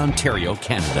racetracks in Ontario,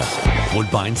 Canada.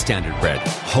 Woodbine Standardbred,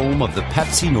 home of the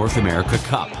Pepsi North America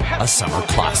Cup, a summer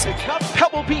classic.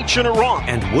 Pebble Beach in Iran.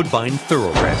 And Woodbine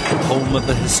Thoroughbred, home of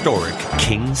the historic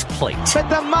King's Plate. But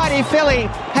the mighty filly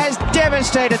has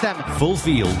devastated them. Full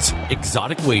fields,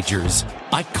 exotic wagers,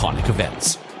 iconic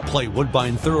events. Play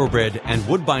Woodbine Thoroughbred and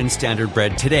Woodbine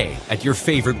Standardbred today at your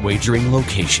favorite wagering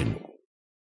location.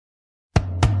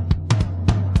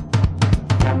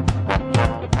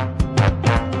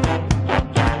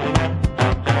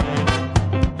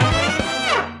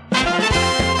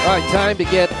 All right, time to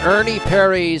get Ernie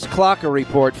Perry's Clocker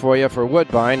report for you for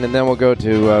Woodbine, and then we'll go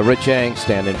to Rich Eng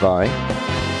standing by.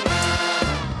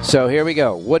 So here we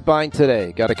go. Woodbine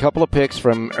today. Got a couple of picks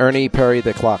from Ernie Perry,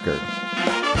 the Clocker.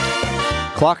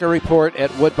 Clocker report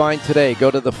at Woodbine today.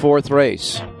 Go to the 4th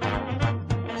race.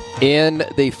 In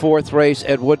the 4th race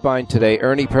at Woodbine today,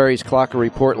 Ernie Perry's Clocker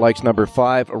report likes number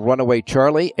 5, Runaway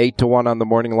Charlie, 8-1 on the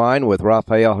morning line with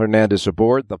Rafael Hernandez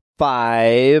aboard. The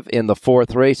 5 in the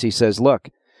 4th race, he says, look,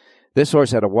 this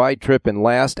horse had a wide trip in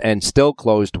last and still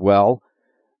closed well.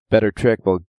 Better trick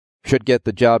should get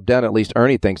the job done. At least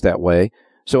Ernie thinks that way.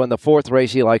 So in the 4th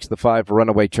race, he likes the 5,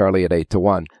 Runaway Charlie at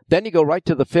 8-1. Then you go right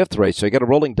to the 5th race, so you got a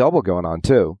rolling double going on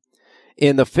too.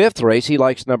 In the 5th race, he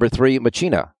likes number 3,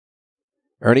 Machina.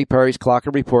 Ernie Perry's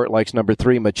Clocker report likes number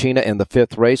 3, Machina, in the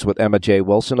 5th race with Emma J.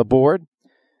 Wilson aboard.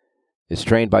 It's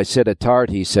trained by Sid Attard,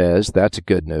 he says. That's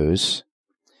good news.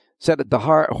 Said that the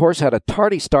horse had a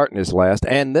tardy start in his last,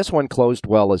 and this one closed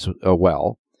well as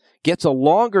well. Gets a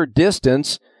longer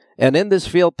distance, and in this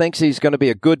field thinks he's going to be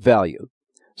a good value.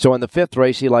 So in the 5th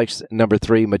race, he likes number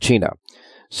 3, Machina.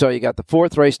 So you got the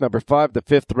 4th race, number 5, the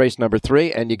 5th race, number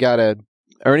 3, and you got a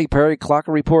Ernie Perry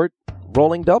Clocker report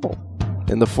rolling double.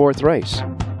 in the fourth race,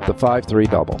 the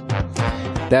 5-3 double.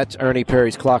 That's Ernie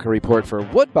Perry's Clocker Report for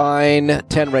Woodbine.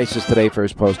 10 races today,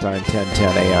 first post time,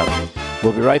 10:10 a.m.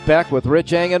 We'll be right back with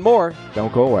Rich Eng and more.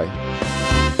 Don't go away.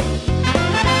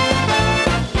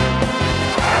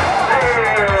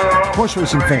 Horse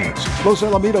racing fans, Los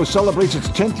Alamitos celebrates its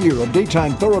 10th year of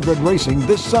daytime thoroughbred racing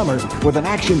this summer with an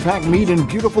action-packed meet in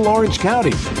beautiful Orange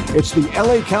County. It's the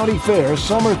LA County Fair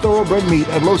Summer Thoroughbred Meet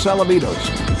at Los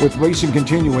Alamitos, with racing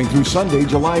continuing through Sunday,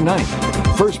 July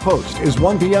 9th. First post is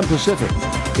 1 p.m. Pacific.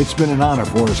 It's been an honor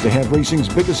for us to have racing's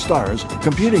biggest stars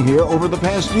competing here over the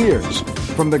past years.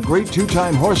 From the great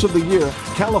two-time Horse of the Year,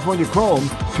 California Chrome,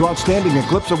 to outstanding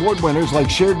Eclipse Award winners like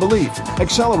Shared Belief,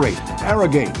 Accelerate,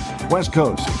 Arrogate, West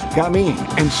Coast, Gamine,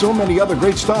 and so many other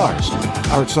great stars.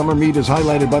 Our summer meet is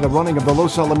highlighted by the running of the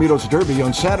Los Alamitos Derby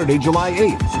on Saturday, July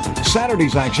 8th.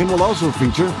 Saturday's action will also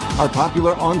feature our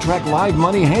popular on-track live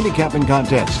money handicapping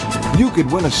contest. You could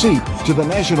win a seat to the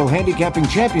National Handicapping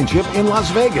Championship in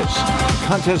Las Vegas.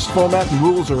 Contest format and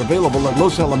rules are available at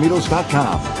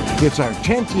losalamitos.com. It's our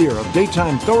 10th year of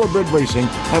daytime thoroughbred racing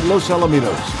at Los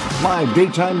Alamitos. Live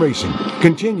daytime racing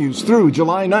continues through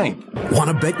July 9th. Want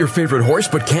to bet your favorite horse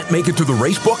but can't make it to the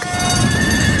racebook?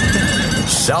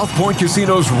 South Point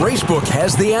Casino's Racebook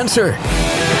has the answer.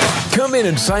 Come in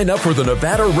and sign up for the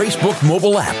Nevada Racebook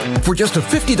mobile app. For just a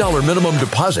 $50 minimum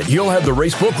deposit, you'll have the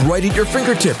Racebook right at your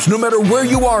fingertips, no matter where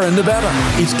you are in Nevada.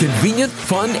 It's convenient,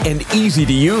 fun, and easy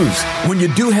to use. When you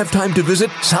do have time to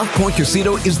visit, South Point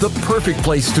Casino is the perfect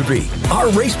place to be. Our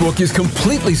Racebook is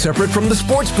completely separate from the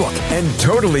Sportsbook and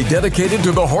totally dedicated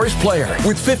to the horse player.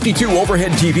 With 52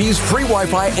 overhead TVs, free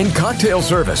Wi-Fi, and cocktail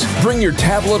service. Bring your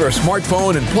tablet or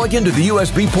smartphone and plug into the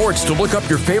USB ports to look up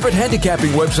your favorite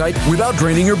handicapping website without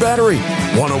draining your battery.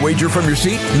 Want to wager from your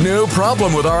seat? No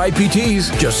problem with our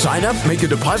IPTs. Just sign up, make a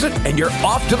deposit, and you're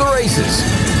off to the races.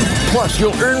 Plus,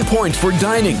 you'll earn points for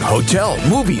dining, hotel,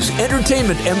 movies,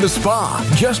 entertainment, and the spa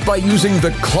just by using the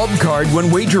club card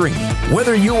when wagering.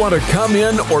 Whether you want to come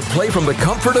in or play from the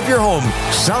comfort of your home,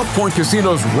 South Point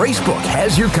Casino's Racebook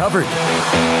has you covered.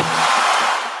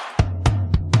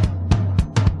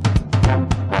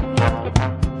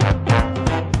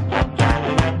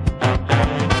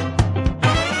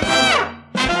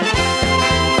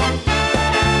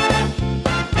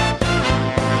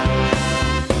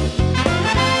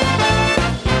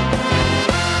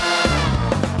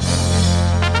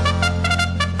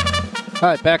 All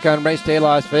right, back on Race Day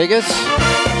Las Vegas.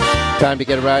 Time to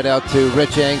get a ride out to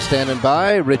Rich Eng standing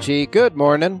by. Richie, good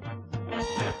morning.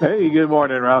 Hey, good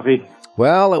morning, Ralphie.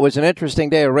 Well, it was an interesting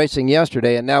day of racing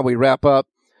yesterday, and now we wrap up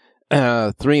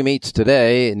 3 meets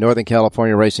today. Northern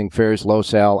California Racing Fairs,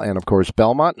 Los Al, and, of course,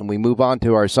 Belmont. And we move on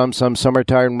to our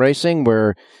Summertime Racing,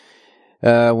 where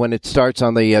when it starts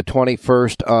on the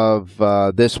 21st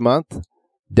of this month,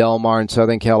 Del Mar in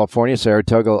Southern California,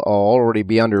 Saratoga will already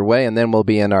be underway, and then we'll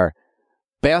be in our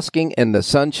basking in the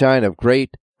sunshine of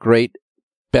great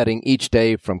betting each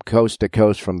day from coast to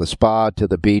coast, from the spa to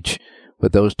the beach,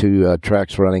 with those two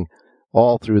tracks running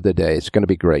all through the day. It's going to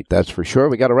be great, that's for sure.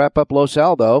 We got to wrap up Los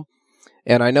Al, though,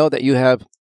 and I know that you have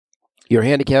your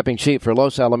handicapping sheet for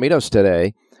Los Alamitos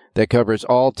today that covers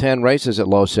all 10 races at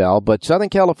Los Al, but Southern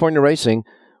California Racing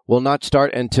will not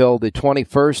start until the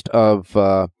 21st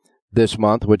of this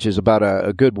month, which is about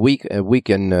a good week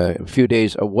and a few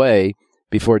days away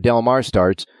before Del Mar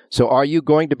starts. So are you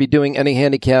going to be doing any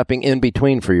handicapping in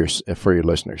between for your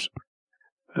listeners?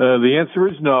 The answer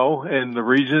is no, and the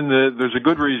reason, there's a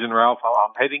good reason, Ralph.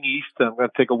 I'm heading east. I'm going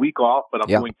to take a week off, but I'm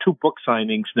doing 2 book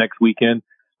signings next weekend.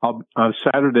 On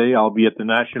Saturday, I'll be at the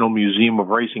National Museum of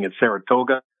Racing at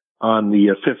Saratoga on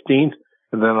the 15th.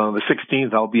 And then on the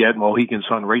 16th, I'll be at Mohegan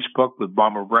Sun Racebook with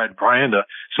Bomber Brad Bryan,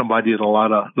 somebody that a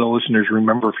lot of the listeners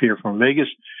remember here from Vegas.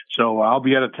 So I'll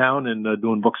be out of town and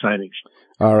doing book signings.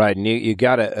 All right, and you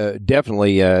got to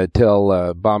definitely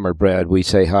tell Bomber Brad we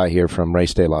say hi here from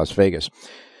Race Day Las Vegas.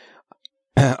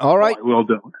 All right, I will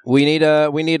do. We need a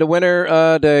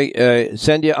winner to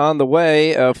send you on the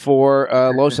way for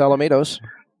Los Alamitos.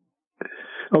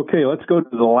 Okay, let's go to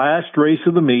the last race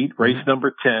of the meet, race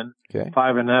number 10. Okay.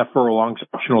 5.5 furlongs,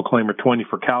 optional claimer 20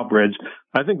 for Calbreds.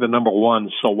 I think the number 1,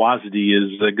 Sawazidi,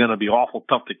 is going to be awful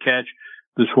tough to catch.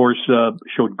 This horse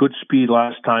showed good speed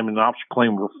last time in an option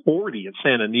claimer 40 at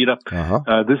Santa Anita.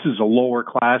 This is a lower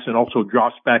class and also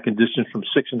drops back in distance from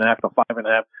 6.5 to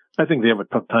 5.5. I think they have a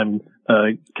tough time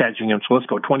catching him. So let's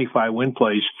go 25 win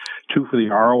plays, 2 for the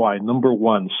ROI. Number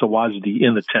 1, Sawazidi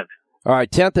in the 10th. All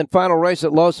right, 10th and final race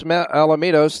at Los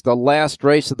Alamitos, the last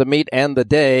race of the meet and the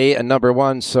day. Number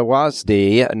 1,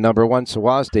 Sawasdi. Number 1,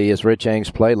 Sawasdi is Rich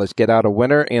Ang's play. Let's get out a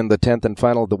winner in the 10th and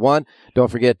final of the 1. Don't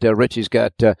forget, Richie's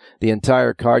got the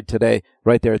entire card today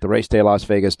right there at the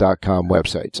racedaylasvegas.com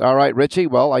websites. All right, Richie,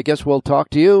 well, I guess we'll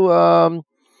talk to you.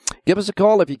 Give us a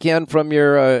call if you can from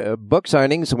your book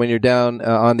signings when you're down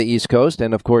on the East Coast.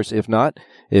 And, of course, if not,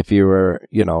 if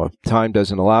if time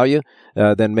doesn't allow you,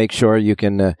 then make sure you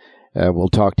can... we'll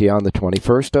talk to you on the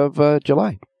 21st of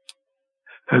July.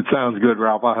 That sounds good,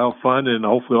 Ralph. I'll have fun, and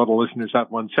hopefully all the listeners have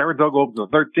fun. Saratoga opens the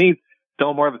 13th,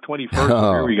 Del Mar the 21st.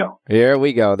 Oh, here we go. Here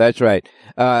we go. That's right.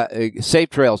 Safe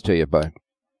trails to you, bud.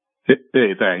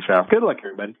 Hey, thanks, Ralph. Good luck,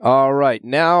 everybody. All right.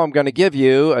 Now I'm going to give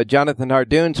you Jonathan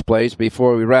Hardoon's plays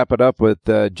before we wrap it up with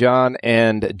John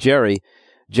and Jerry.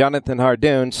 Jonathan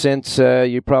Hardoon, since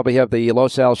you probably have the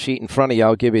Los Al sheet in front of you,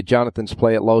 I'll give you Jonathan's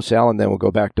play at Los Al, and then we'll go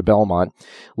back to Belmont.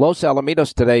 Los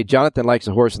Alamitos today, Jonathan likes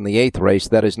a horse in the 8th race.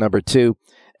 That is number 2,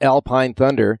 Alpine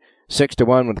Thunder,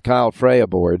 6-1 with Kyle Frey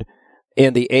aboard.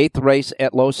 In the 8th race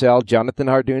at Los Al, Jonathan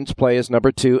Hardoon's play is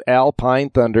number 2, Alpine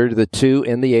Thunder, the 2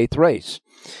 in the 8th race.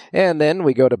 And then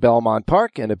we go to Belmont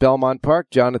Park, and at Belmont Park,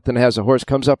 Jonathan has a horse,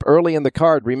 comes up early in the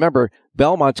card. Remember,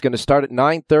 Belmont's going to start at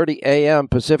 9:30 a.m.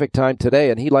 Pacific time today,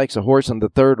 and he likes a horse in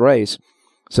the 3rd race.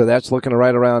 So that's looking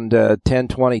right around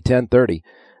 10:20, 10:30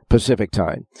 Pacific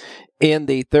time. In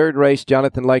the 3rd race,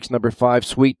 Jonathan likes number 5,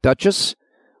 Sweet Duchess,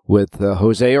 with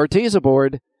Jose Ortiz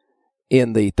aboard.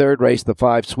 In the 3rd race, the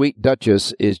 5, Sweet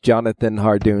Duchess, is Jonathan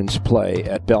Hardoon's play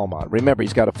at Belmont. Remember,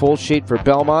 he's got a full sheet for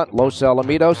Belmont, Los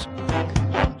Alamitos,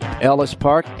 Ellis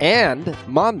Park, and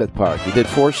Monmouth Park. He did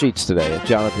 4 sheets today at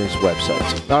Jonathan's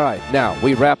websites. All right, now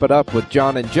we wrap it up with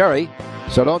John and Jerry,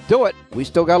 so don't do it. We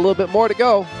still got a little bit more to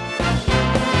go.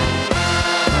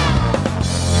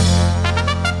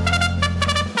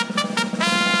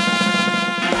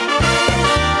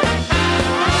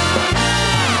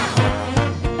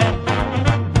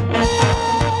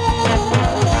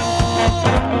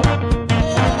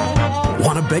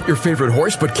 Want to bet your favorite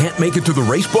horse but can't make it to the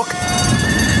race book?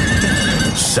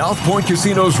 South Point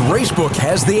Casino's Racebook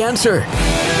has the answer.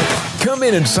 Come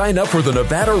in and sign up for the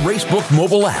Nevada Racebook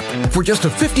mobile app. For just a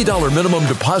 $50 minimum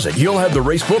deposit, you'll have the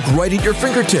Racebook right at your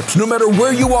fingertips, no matter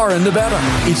where you are in Nevada.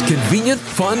 It's convenient,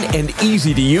 fun, and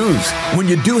easy to use. When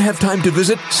you do have time to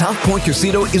visit, South Point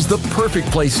Casino is the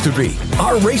perfect place to be.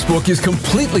 Our Racebook is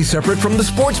completely separate from the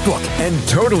Sportsbook and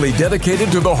totally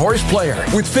dedicated to the horse player.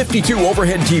 With 52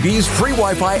 overhead TVs, free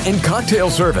Wi-Fi, and cocktail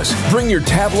service. Bring your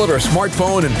tablet or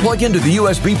smartphone and plug into the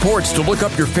USB ports to look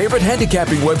up your favorite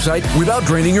handicapping website without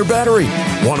draining your battery.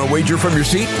 Want to wager from your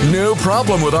seat? No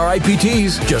problem with our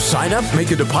IPTs. Just sign up,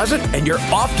 make a deposit, and you're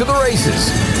off to the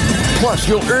races. Plus,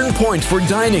 you'll earn points for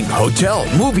dining, hotel,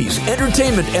 movies,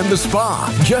 entertainment, and the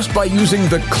spa just by using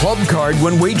the club card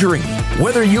when wagering.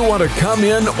 Whether you want to come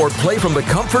in or play from the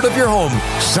comfort of your home,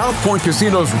 South Point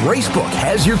Casino's Racebook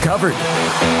has you covered.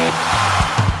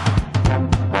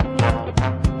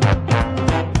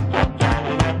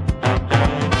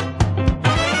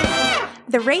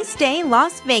 The Race Day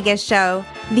Las Vegas Show,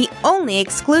 the only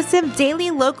exclusive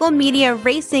daily local media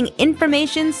racing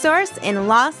information source in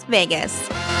Las Vegas.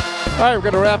 All right, we're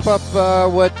going to wrap up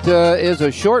what is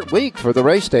a short week for the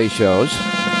Race Day shows.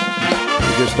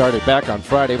 We just started back on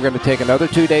Friday. We're going to take another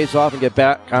 2 days off and get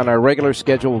back on our regular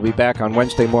schedule. We'll be back on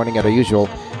Wednesday morning at our usual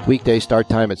weekday start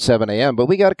time at 7 a.m. But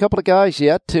we got a couple of guys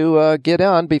yet to get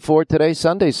on before today's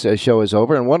Sunday's show is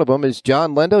over, and one of them is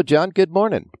John Lindo. John, good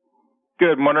morning.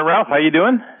 Good morning, Ralph. How you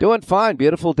doing? Doing fine.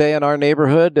 Beautiful day in our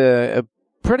neighborhood. A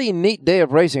pretty neat day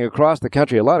of racing across the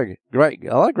country. A lot of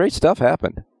great stuff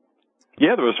happened.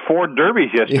 Yeah, there was 4 derbies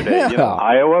yesterday. Yeah. You know,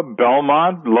 Iowa,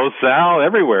 Belmont, Los Al,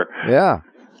 everywhere. Yeah,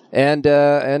 and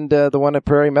the one at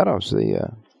Prairie Meadows,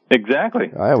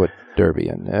 exactly Iowa Derby,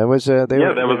 and it was that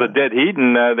was a dead heat,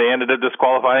 and they ended up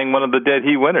disqualifying one of the dead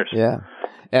heat winners. Yeah,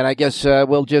 and I guess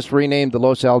we'll just rename the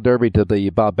Los Al Derby to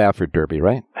the Bob Baffert Derby,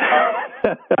 right?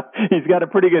 He's got a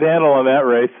pretty good handle on that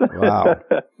race. Wow.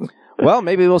 Well,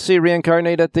 maybe we'll see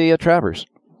reincarnate at the Travers.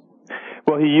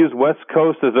 Well, he used West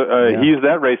Coast as he used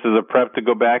that race as a prep to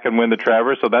go back and win the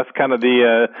Travers. So that's kind of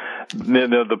the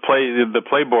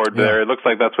playboard there. It looks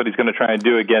like that's what he's going to try and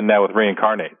do again now with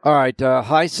reincarnate. All right,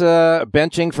 Heisa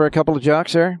benching for a couple of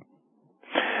jocks there.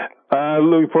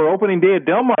 For opening day at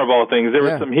Del Mar, of all things, there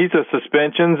were some heats of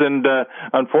suspensions, and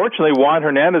unfortunately, Juan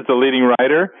Hernandez, the leading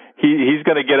rider, he's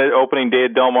going to get an opening day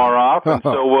at Del Mar off, and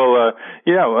so we'll,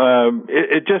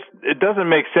 it doesn't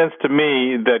make sense to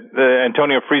me that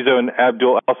Antonio Friso and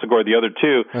Abdul Al-Sagor, the other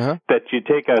two, that you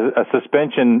take a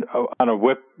suspension on a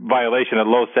whip violation at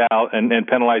Los Al and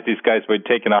penalize these guys by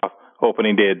taking off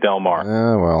opening day at Del Mar.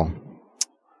 Well,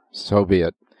 so be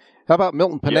it. How about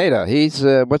Milton Pineda? He's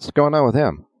what's going on with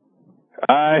him?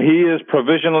 He is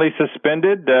provisionally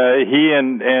suspended. He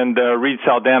and Reed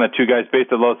Saldana, two guys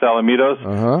based at Los Alamitos,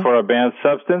 for a banned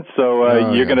substance.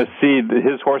 So you're going to see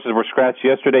his horses were scratched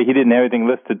yesterday. He didn't have anything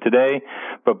listed today,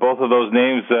 but both of those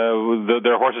names,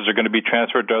 their horses are going to be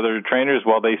transferred to other trainers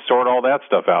while they sort all that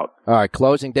stuff out. All right,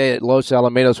 closing day at Los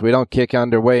Alamitos. We don't kick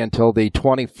underway until the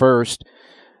 21st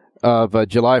of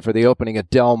July for the opening at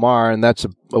Del Mar, and that's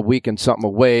a week and something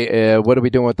away. What are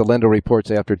we doing with the Lindo reports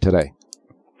after today?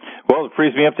 Well, it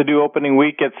frees me up to do opening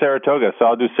week at Saratoga, so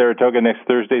I'll do Saratoga next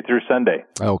Thursday through Sunday.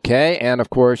 Okay, and of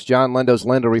course, John Lindo's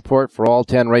Lindo report for all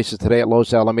 10 races today at Los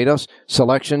Alamitos.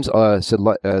 Selections,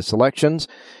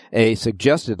 a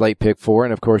suggested late pick 4,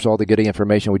 and of course, all the good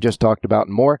information we just talked about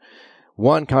and more.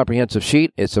 One comprehensive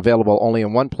sheet. It's available only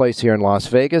in one place here in Las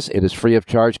Vegas. It is free of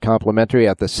charge, complimentary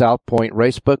at the South Point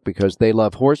Racebook because they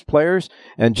love horse players.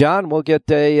 And John, we'll get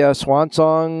a Swan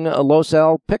Song Los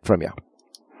Al pick from you.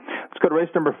 Go to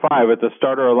race number 5 at the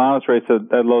starter allowance race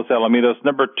at Los Alamitos.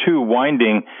 Number 2,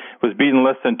 Winding, was beaten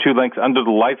less than 2 lengths under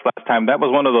the lights last time. That was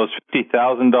one of those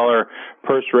 $50,000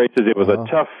 purse races. It was a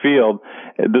tough field.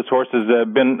 This horse has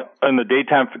been in the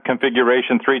daytime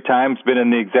configuration 3 times, been in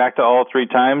the exacta all 3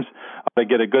 times. They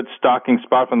get a good stalking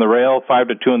spot from the rail,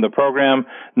 5-2 in the program.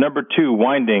 Number 2,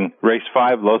 Winding, race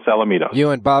 5, Los Alamitos.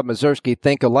 You and Bob Mazursky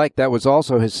think alike. That was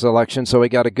also his selection, so he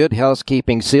got a good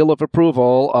housekeeping seal of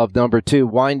approval of number 2,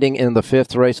 Winding, in the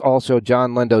 5th race. Also,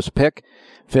 John Lindo's pick,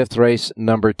 5th race,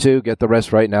 number 2. Get the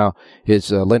rest right now.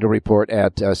 His Lindo report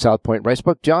at South Point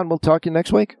Racebook. John, we'll talk to you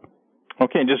next week.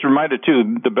 Okay, and just a reminder,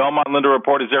 too, the Belmont Lindo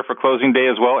report is there for closing day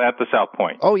as well at the South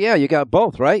Point. Oh, yeah, you got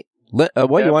both, right? You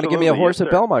want to give me a horse at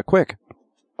Belmont, quick.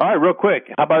 All right, real quick.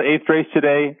 How about 8th race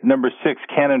today? Number 6,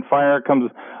 Cannon Fire,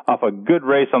 comes off a good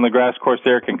race on the grass course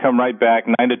there, can come right back,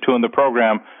 9-2 in the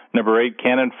program. Number 8,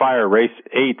 Cannon Fire, race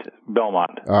 8,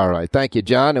 Belmont. All right, thank you,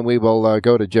 John, and we will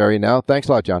go to Jerry now. Thanks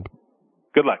a lot, John.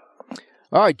 Good luck.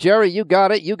 All right, Jerry, you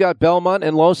got it. You got Belmont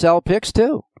and Los Al picks,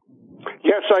 too.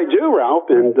 Yes, I do, Ralph,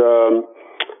 and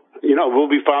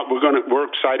we're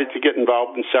excited to get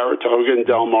involved in Saratoga and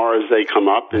Del Mar as they come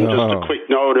up. And just a quick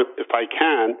note, if I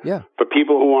can, for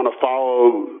people who want to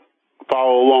follow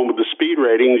along with the speed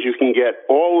ratings, you can get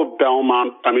all of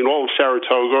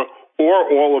Saratoga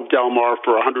or all of Del Mar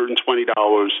for $120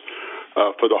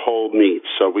 for the whole meet.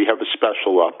 So we have a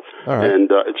special up. All right.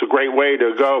 And it's a great way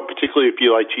to go, particularly if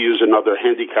you like to use another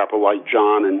handicapper like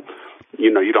John, and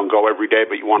you don't go every day,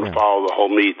 but you want to follow the whole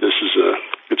meet. This is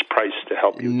it's priced to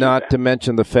help you. Not to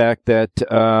mention the fact that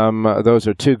those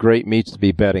are 2 great meets to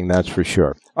be betting, that's for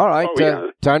sure. All right,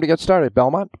 time to get started.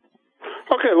 Belmont?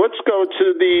 Okay, let's go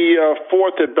to the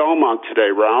 4th at Belmont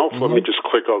today, Ralph. Let me just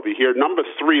click over here. Number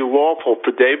 3, Lawful,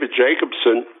 for David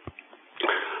Jacobson.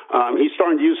 He's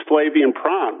starting to use Flavian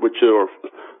Pratt, which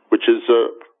is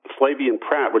Flavian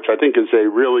Pratt, which I think is a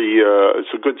really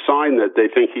it's a good sign that they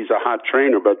think he's a hot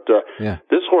trainer. But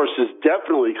this horse has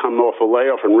definitely come off a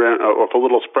layoff and ran off a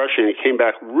little expression and came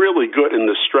back really good in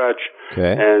the stretch.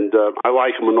 Okay. And I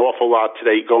like him an awful lot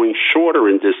today, going shorter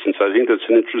in distance. I think that's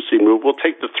an interesting move. We'll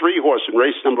take the 3 horse in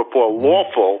race number 4,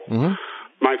 Lawful.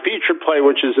 My featured play,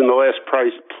 which is in the last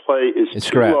price play, is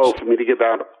too low for me to give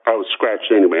out. Oh,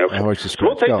 scratched anyway. Okay. So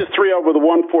we'll take the 3 over the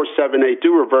 1, 4, 7, 8.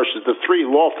 Do reverses the 3,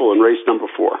 Lawful, in race number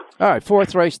 4. All right,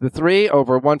 4th race, the 3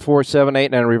 over 1, 4, 7,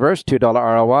 8, and reverse, $2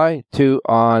 ROI. 2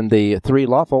 on the 3,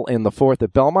 Lawful, in the 4th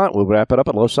at Belmont. We'll wrap it up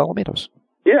at Los Alamitos.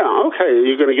 Yeah, okay.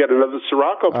 You're going to get another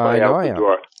Sirocco play out the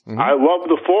door. I love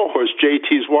the 4 horse,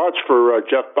 JT's Watch, for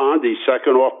Jeff Bondy,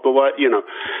 second off the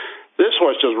This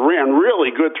horse just ran really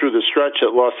good through the stretch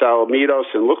at Los Alamitos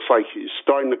and looks like he's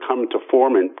starting to come to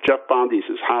form. And Jeff Bondy's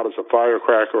as hot as a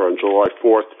firecracker on July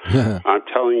 4th. I'm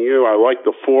telling you, I like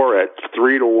the 4 at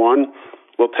 3-1.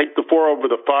 We'll take the 4 over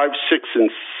the 5, 6,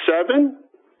 and 7.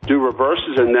 Do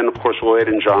reverses, and then, of course, we'll add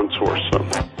in John's horse. So.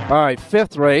 All right,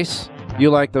 5th race.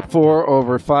 You like the 4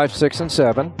 over 5, 6, and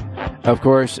 7. Of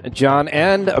course, John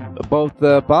and both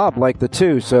Bob like the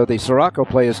 2. So the Sirocco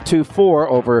play is 2-4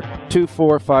 over 2,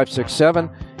 4, 5, 6, 7.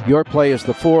 Your play is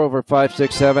the 4 over 5,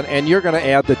 6, 7. And you're going to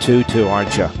add the 2 too,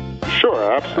 aren't you?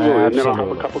 Sure, absolutely. And then I'll have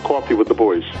a cup of coffee with the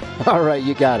boys. All right,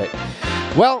 you got it.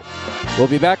 Well, we'll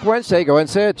be back Wednesday. Go ahead and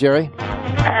say it, Jerry.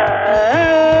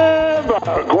 Have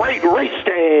a great race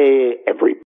day, everybody.